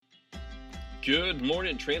Good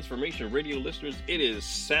morning, Transformation Radio listeners. It is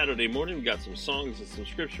Saturday morning. We got some songs and some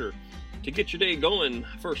scripture to get your day going.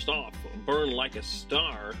 First off, Burn Like a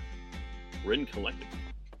Star, Written Collective.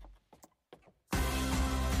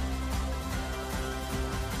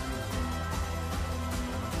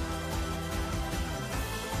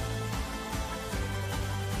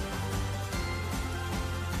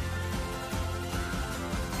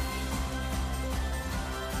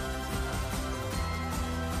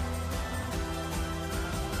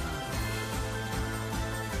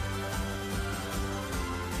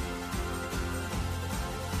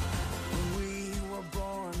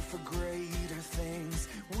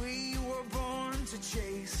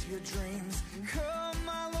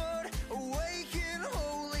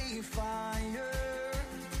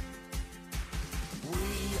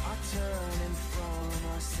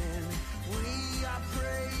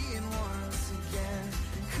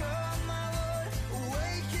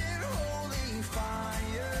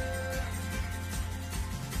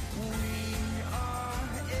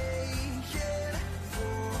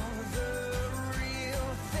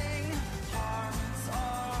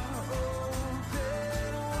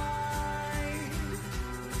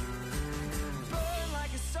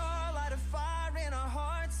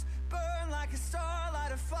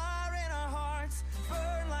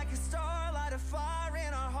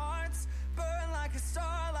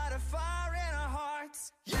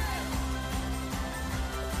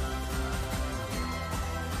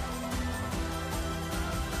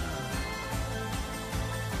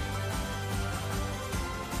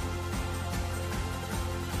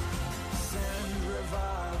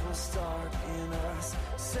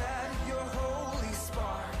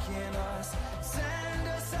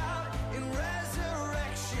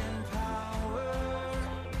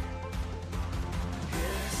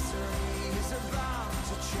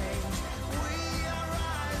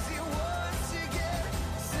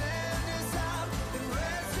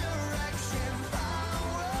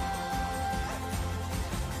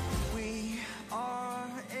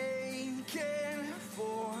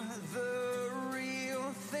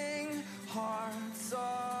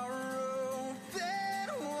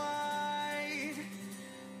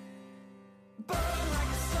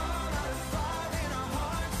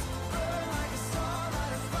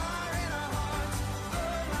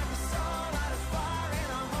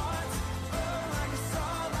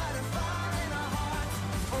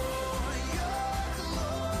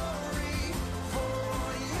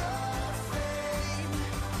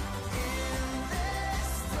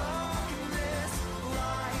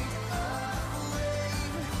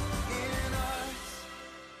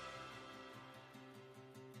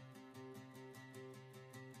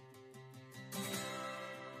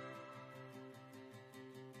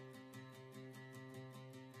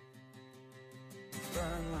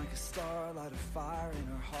 Burn like a star, light a fire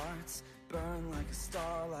in our hearts. Burn like a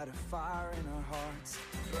star, light a fire in our hearts.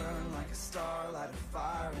 Burn like a star, light a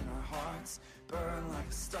fire in our hearts. Burn like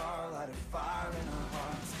a star, light a fire in our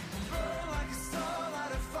hearts. Burn like a star,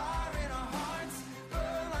 light a fire in our hearts.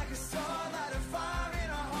 Burn like a star, light a fire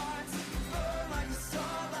in our hearts. Burn like a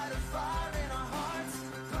star, light a fire in our hearts.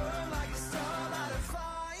 Burn like a star, light a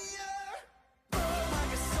fire. Burn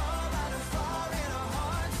like a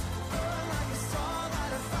star,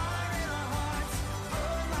 light a fire in our hearts.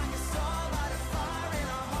 Burn like a star, light a fire in our hearts. Burn like a star, light a fire in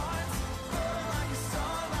our hearts. Burn like a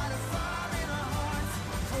star, light a fire in our hearts.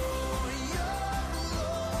 For your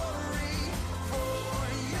glory, for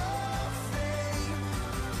your fame.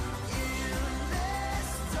 In this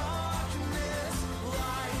darkness,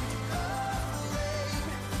 light a flame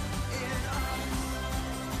in us.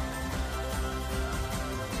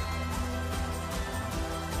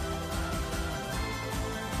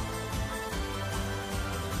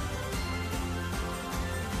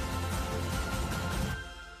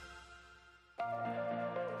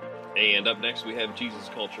 And up next, we have Jesus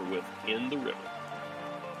Culture with In the River.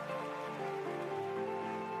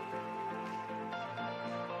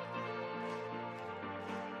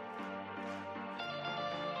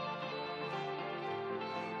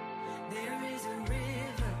 There is a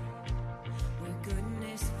river where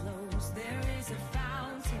goodness flows. There is a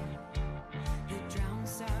fountain that drowns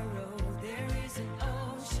sorrow. There is an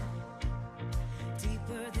ocean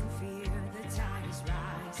deeper than fear. The tide is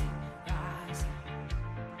rising, rising.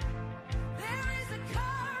 There is a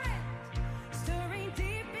current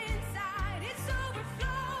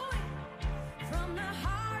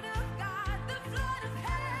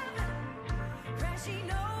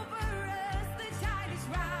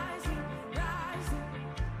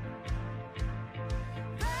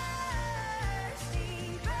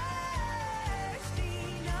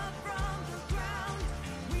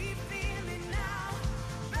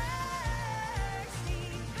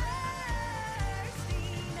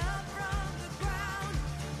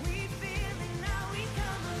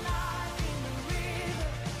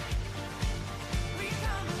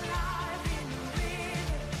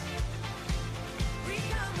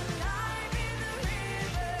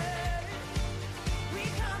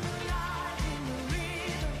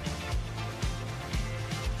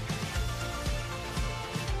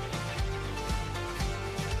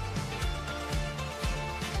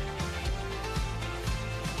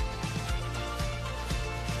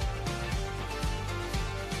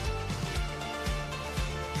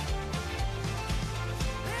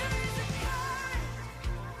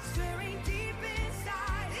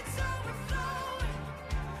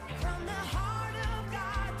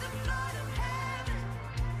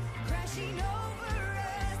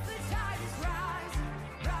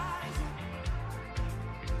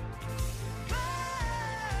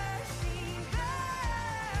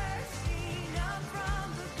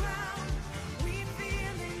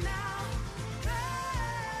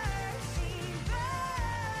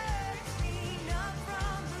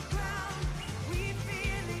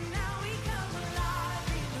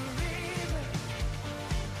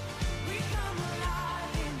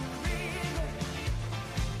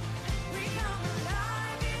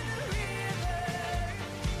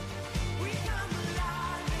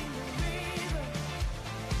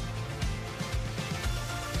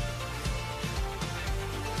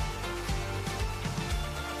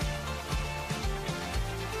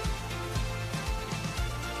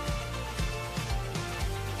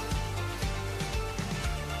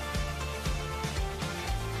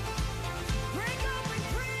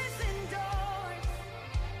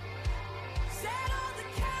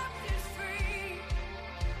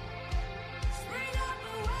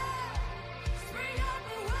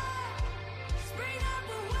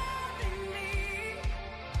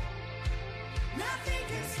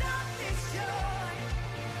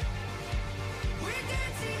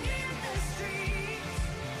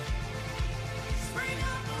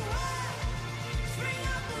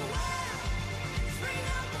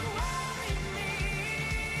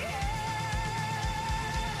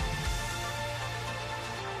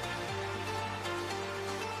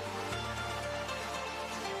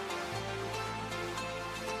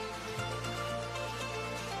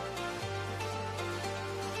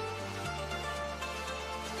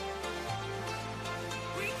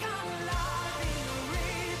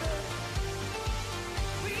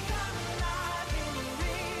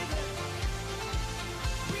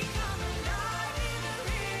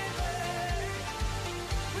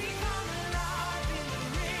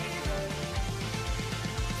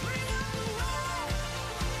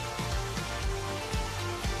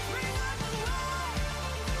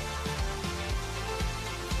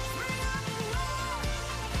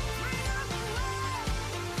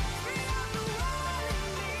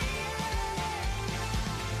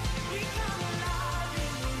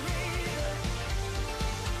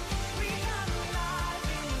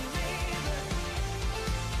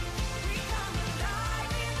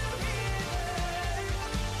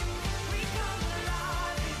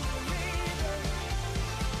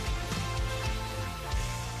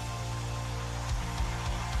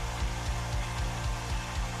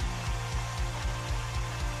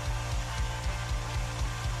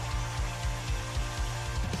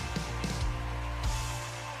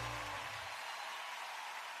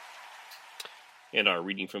And our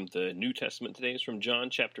reading from the New Testament today is from John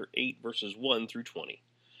chapter 8, verses 1 through 20.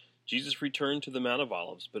 Jesus returned to the Mount of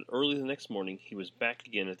Olives, but early the next morning he was back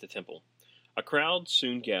again at the temple. A crowd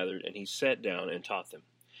soon gathered, and he sat down and taught them.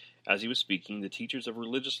 As he was speaking, the teachers of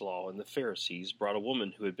religious law and the Pharisees brought a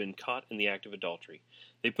woman who had been caught in the act of adultery.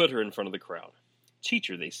 They put her in front of the crowd.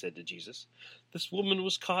 "Teacher," they said to Jesus, "this woman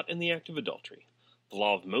was caught in the act of adultery. The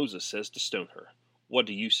law of Moses says to stone her. What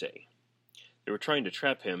do you say?" They were trying to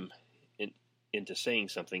trap him into saying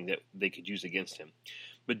something that they could use against him.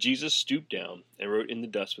 But Jesus stooped down and wrote in the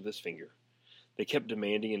dust with his finger. They kept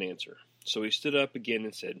demanding an answer. So he stood up again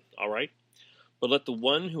and said, "All right, but let the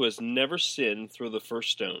one who has never sinned throw the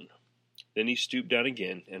first stone." Then he stooped down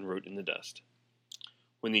again and wrote in the dust.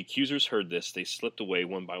 When the accusers heard this, they slipped away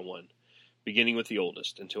one by one, beginning with the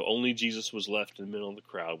oldest, until only Jesus was left in the middle of the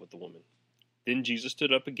crowd with the woman. Then Jesus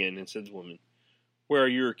stood up again and said to the woman, "Where are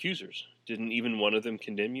your accusers? Didn't even one of them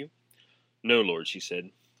condemn you?" "No, Lord," she said.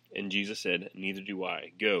 And Jesus said, "Neither do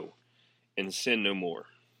I. Go, and sin no more."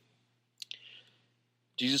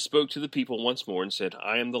 Jesus spoke to the people once more and said,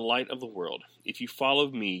 "I am the light of the world. If you follow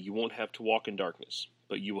me, you won't have to walk in darkness,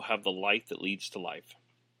 but you will have the light that leads to life."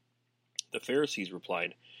 The Pharisees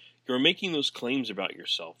replied, "You are making those claims about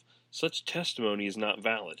yourself. Such testimony is not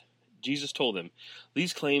valid." Jesus told them,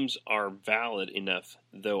 "These claims are valid enough,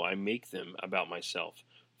 though I make them about myself.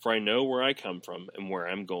 For I know where I come from and where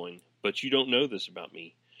I am going, but you don't know this about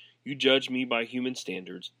me. You judge me by human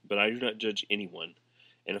standards, but I do not judge anyone.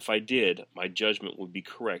 And if I did, my judgment would be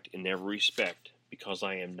correct in every respect, because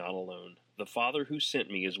I am not alone. The Father who sent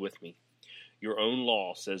me is with me. Your own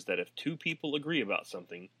law says that if two people agree about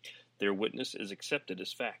something, their witness is accepted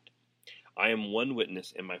as fact. I am one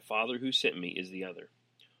witness, and my Father who sent me is the other."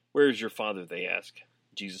 "Where is your Father?" they asked.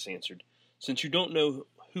 Jesus answered, "Since you don't know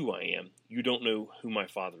who I am, you don't know who my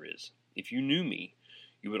Father is. If you knew me,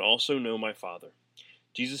 you would also know my Father."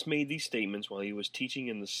 Jesus made these statements while he was teaching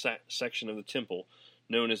in the section of the temple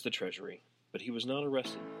known as the treasury, but he was not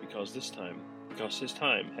arrested because his time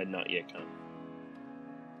had not yet come.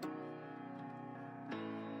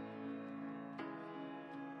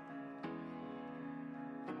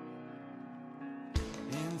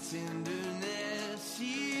 In tenderness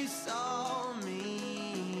she saw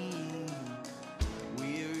me,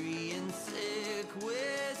 weary and sick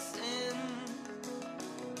with sin,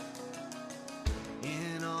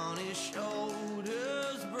 and on his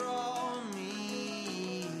shoulders brought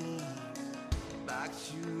me back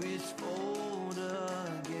to his fold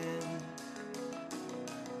again.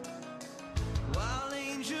 While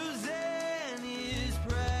angels in his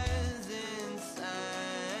presence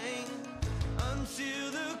sang,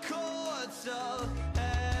 until the courts of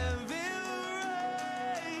heaven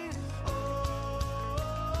reign.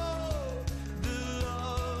 Oh, the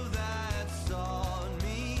love that sought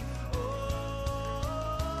me.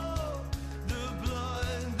 Oh, the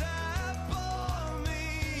blood that bought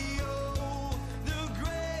me. Oh, the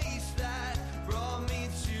grace that brought me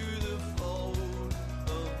to the fold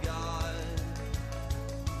of God.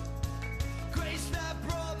 Grace that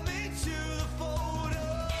brought me to the fold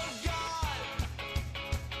of God.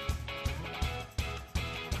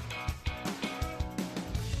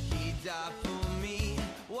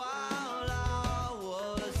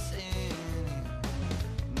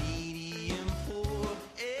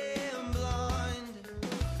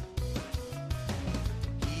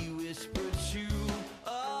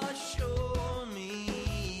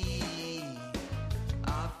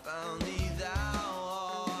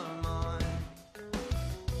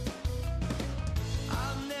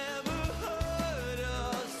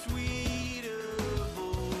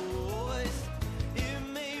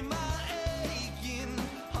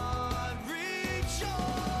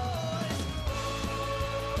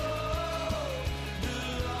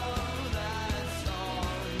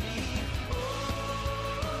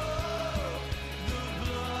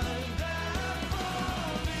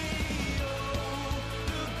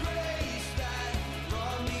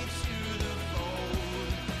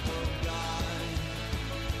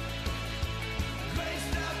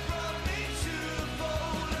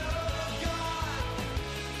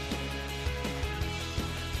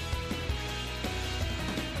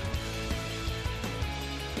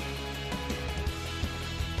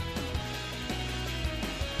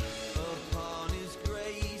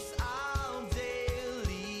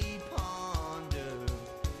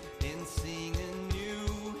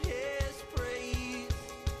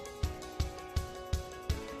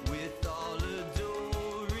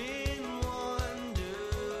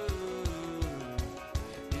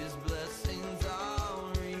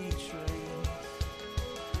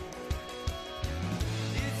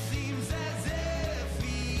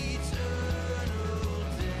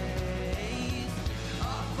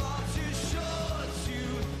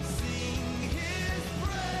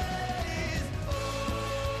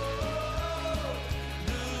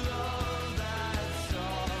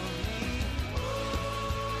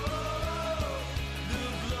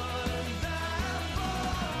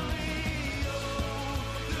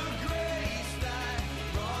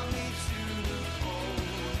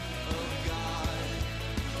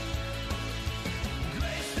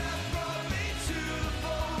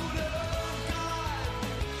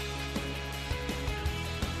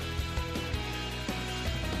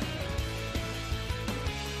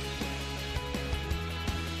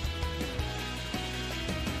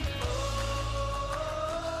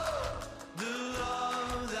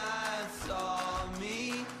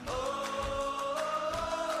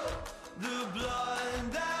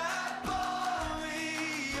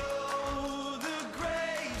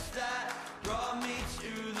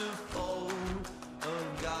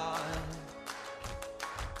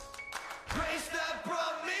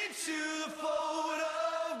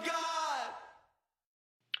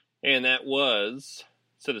 And that was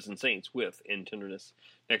Citizen Saints with In Tenderness.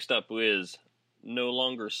 Next up is No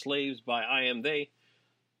Longer Slaves by I Am They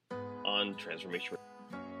on Transformation.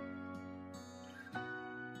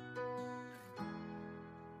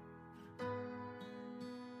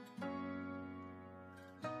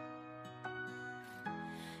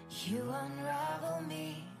 You unravel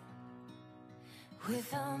me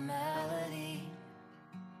with a melody.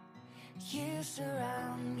 You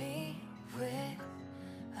surround me with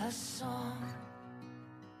a song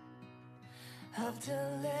of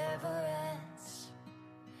deliverance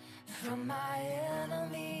from my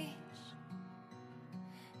enemies,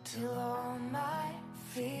 till all my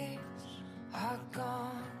fears are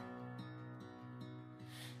gone.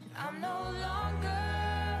 I'm no longer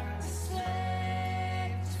a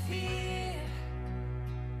slave to fear.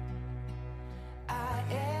 I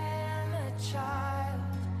am a child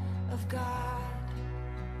of God.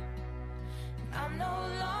 I'm no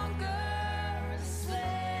longer a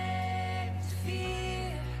slave to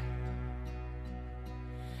fear.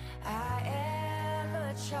 I am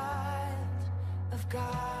a child of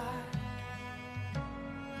God.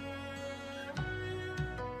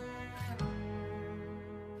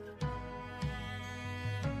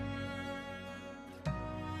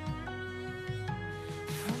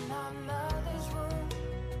 From my mother's womb,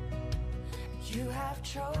 you have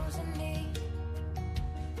chosen me.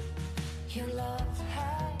 Your love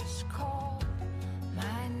has called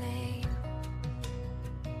my name.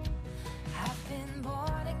 I've been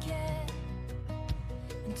born again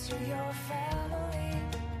into your family.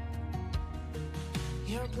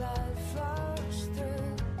 Your blood flows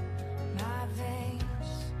through my veins.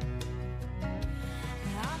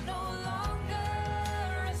 And I'm no longer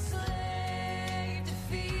a slave to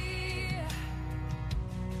fear.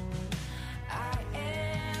 I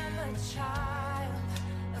am a child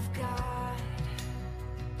of God.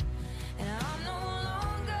 And I'm no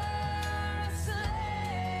longer a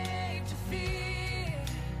slave to fear,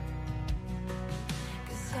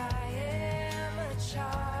 'cause I am a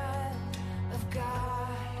child of God.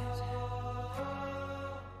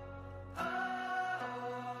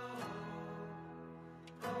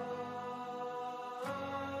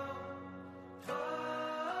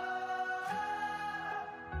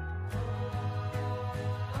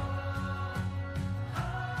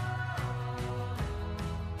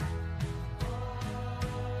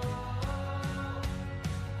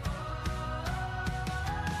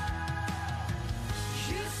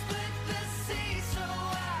 You split the sea so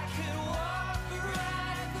I could walk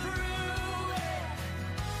right through it.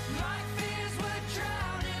 My fears were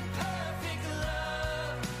drowned in perfect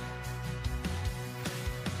love.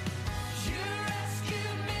 You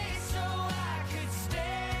rescued me so I could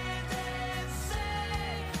stand and say,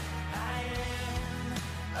 I am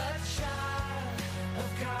a child of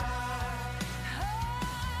God.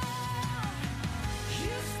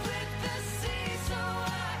 You split the sea so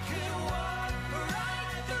I could walk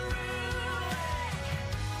right through it.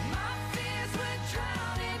 My fears were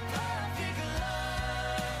drowned in perfect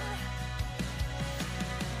love.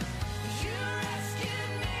 You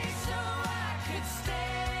rescued me so I could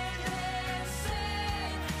stand and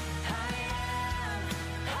sing. I am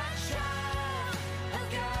a child of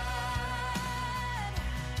God.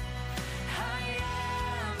 I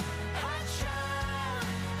am a child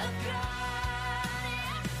of God.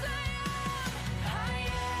 Yes, I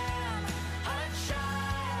am a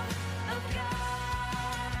child of God.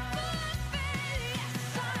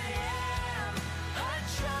 Yes, I am a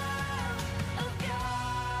child of God.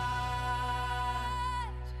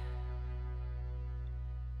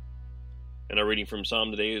 And our reading from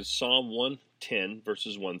Psalm today is Psalm 110,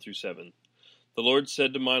 verses 1 through 7. The Lord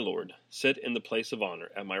said to my Lord, sit in the place of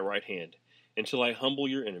honor at my right hand, until I humble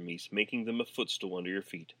your enemies, making them a footstool under your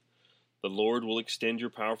feet. The Lord will extend your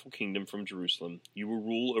powerful kingdom from Jerusalem. You will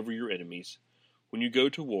rule over your enemies. When you go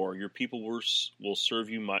to war, your people will serve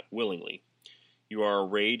you willingly. You are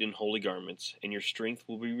arrayed in holy garments, and your strength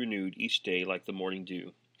will be renewed each day like the morning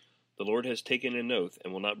dew. The Lord has taken an oath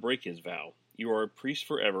and will not break his vow. You are a priest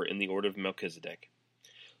forever in the order of Melchizedek.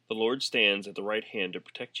 The Lord stands at the right hand to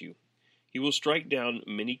protect you. He will strike down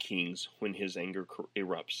many kings when his anger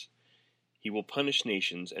erupts. He will punish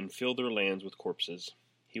nations and fill their lands with corpses.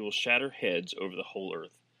 He will shatter heads over the whole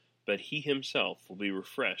earth, but he himself will be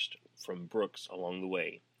refreshed from brooks along the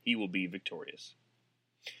way. He will be victorious.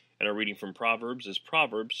 And our reading from Proverbs is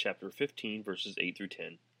Proverbs chapter 15, verses 8 through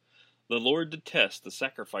 10. The Lord detests the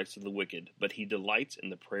sacrifice of the wicked, but he delights in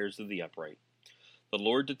the prayers of the upright. The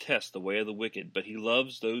Lord detests the way of the wicked, but he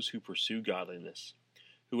loves those who pursue godliness.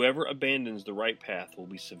 Whoever abandons the right path will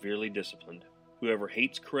be severely disciplined. Whoever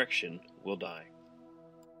hates correction will die.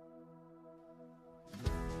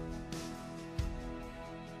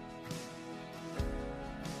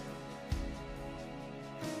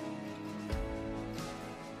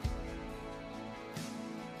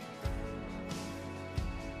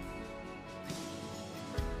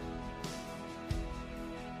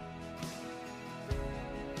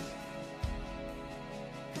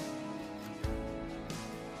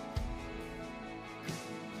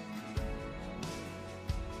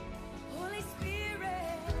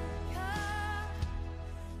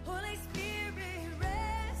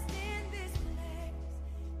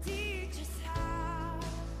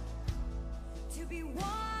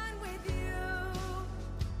 one with you.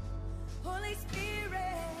 Holy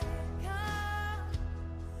Spirit, come.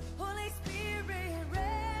 Holy Spirit,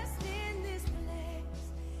 rest in this place.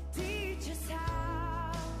 Teach us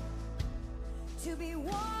how to be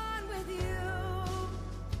one with you.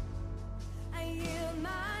 I yield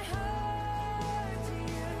my heart to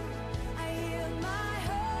you. I yield my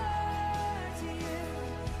heart to you.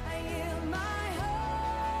 I yield my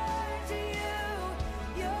heart to you.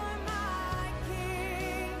 You're my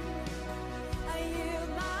King. I yield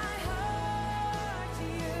my heart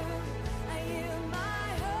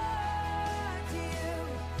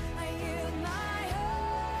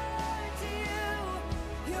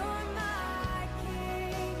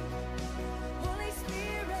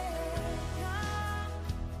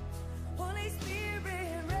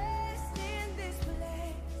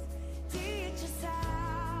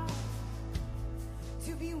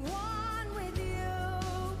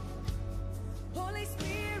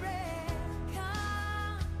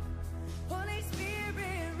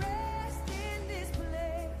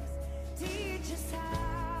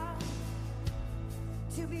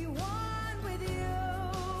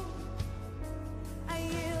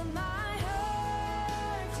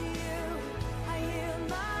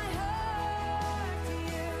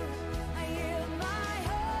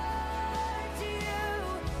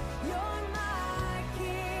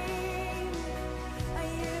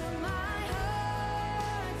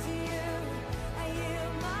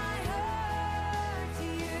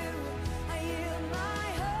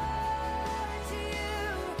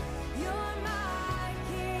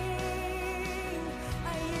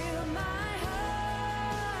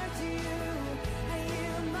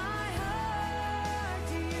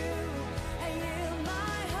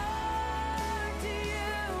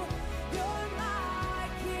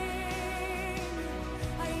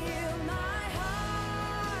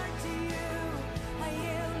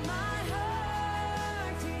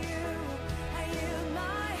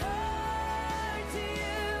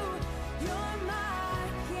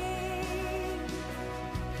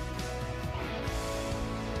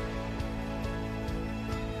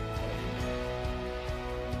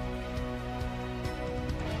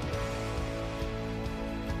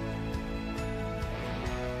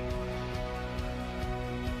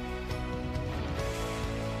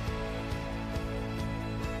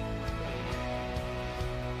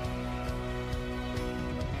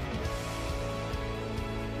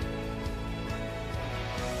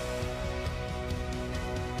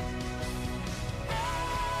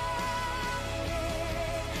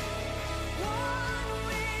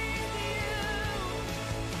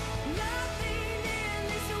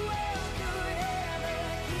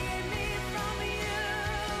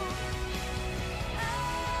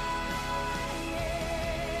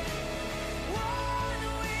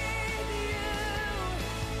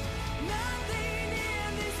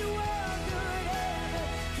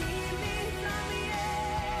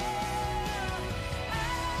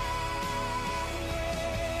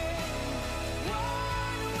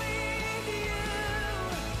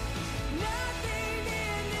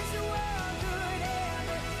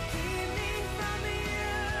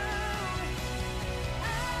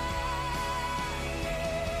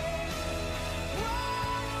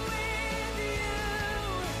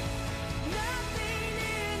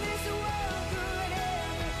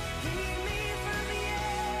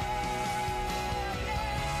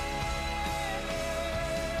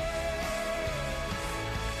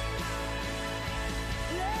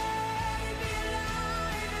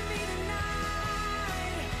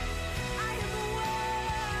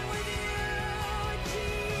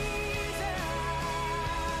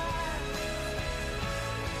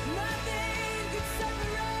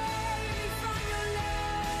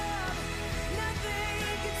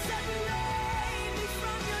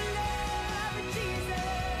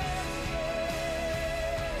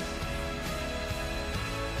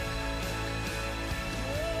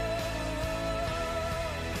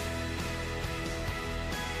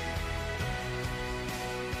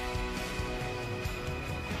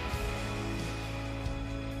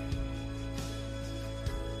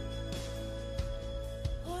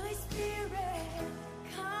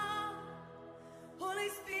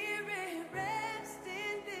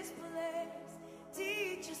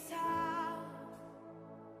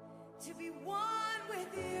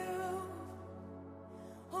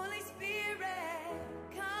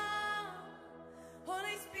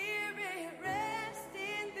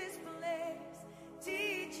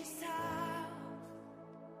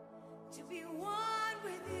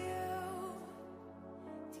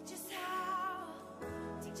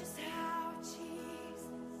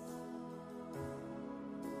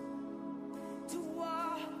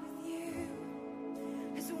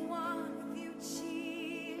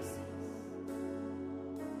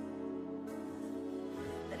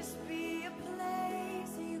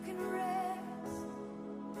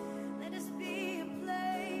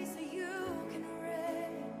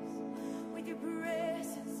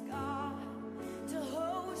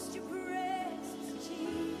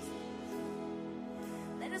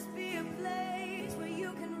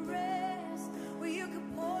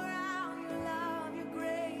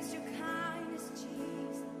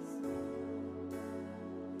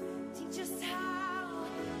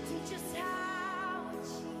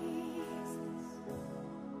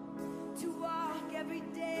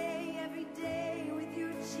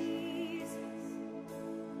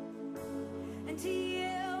to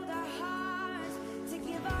yield our hearts, to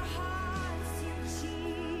give our hearts to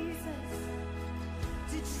Jesus,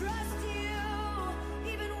 to trust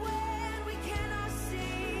you even when we cannot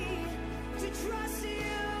see, to trust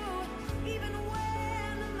you even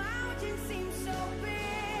when the mountain seems so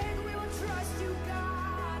big. We will trust you,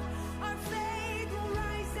 God. Our faith will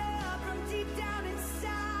rise up from deep down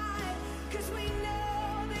inside, 'cause we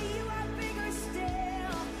know that you are bigger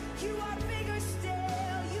still. You are bigger still.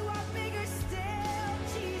 You are bigger still,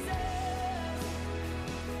 Jesus.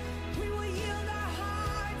 We will yield our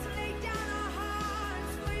hearts, lay down our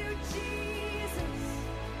hearts for you, Jesus.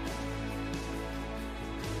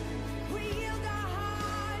 We yield our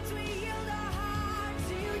hearts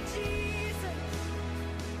to you, Jesus.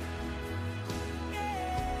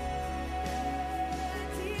 Yeah,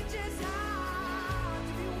 teach us how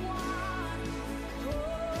to be one.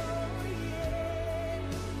 Oh, yeah.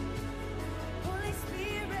 Holy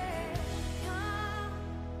Spirit, come.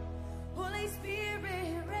 Holy Spirit,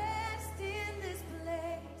 rest in this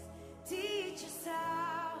place. Teach us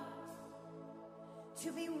how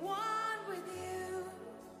to be one with you.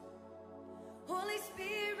 Holy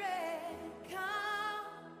Spirit, come.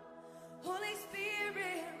 Holy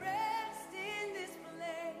Spirit, rest in this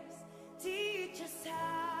place. Teach us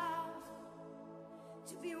how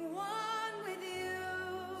to be one with you.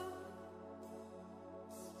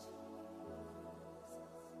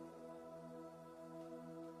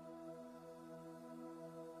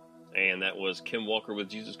 And that was Kim Walker with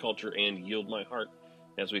Jesus Culture and Yield My Heart.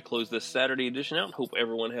 As we close this Saturday edition out, hope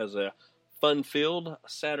everyone has a fun-filled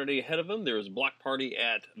Saturday ahead of them. There is a block party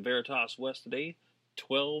at Veritas West today,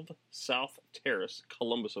 12 South Terrace,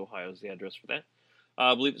 Columbus, Ohio is the address for that.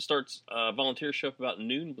 I believe it starts, volunteers show up about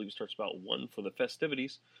noon. I believe it starts about 1 for the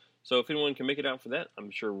festivities. So if anyone can make it out for that,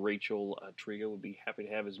 I'm sure Rachel Trigo would be happy to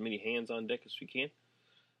have as many hands on deck as we can.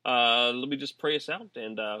 Let me just pray us out.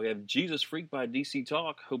 And we have Jesus Freak by DC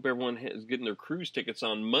Talk. Hope everyone is getting their cruise tickets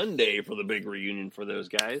on Monday for the big reunion for those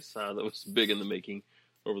guys. That was big in the making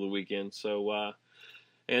over the weekend. So,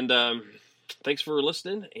 thanks for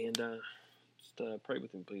listening. And just pray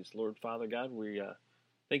with me, please. Lord, Father God, we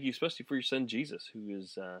thank you especially for your son, Jesus, who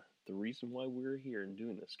is the reason why we're here and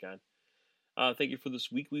doing this, God. Thank you for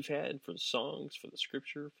this week we've had, for the songs, for the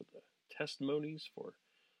scripture, for the testimonies, for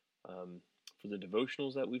the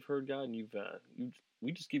devotionals that we've heard, God. And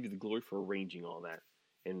we just give you the glory for arranging all that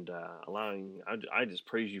and allowing. I just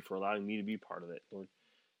praise you for allowing me to be part of it, Lord.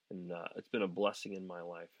 And it's been a blessing in my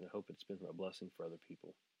life, and I hope it's been a blessing for other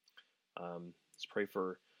people. Let's pray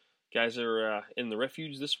for guys that are in the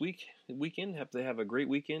refuge this weekend. Hope they have a great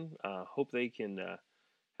weekend. Hope they can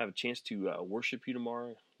have a chance to worship you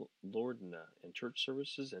tomorrow, Lord, in church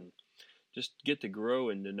services, and just get to grow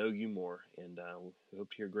and to know you more. And we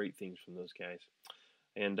hope to hear great things from those guys.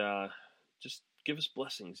 And just give us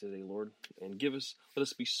blessings today, Lord, and let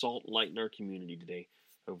us be salt and light in our community today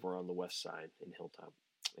over on the west side in Hilltop.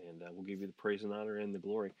 And we'll give you the praise and honor and the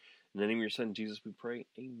glory. In the name of your son, Jesus, we pray.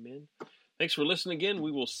 Amen. Thanks for listening again.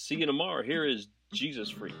 We will see you tomorrow. Here is Jesus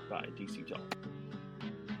Freak by DC Talk.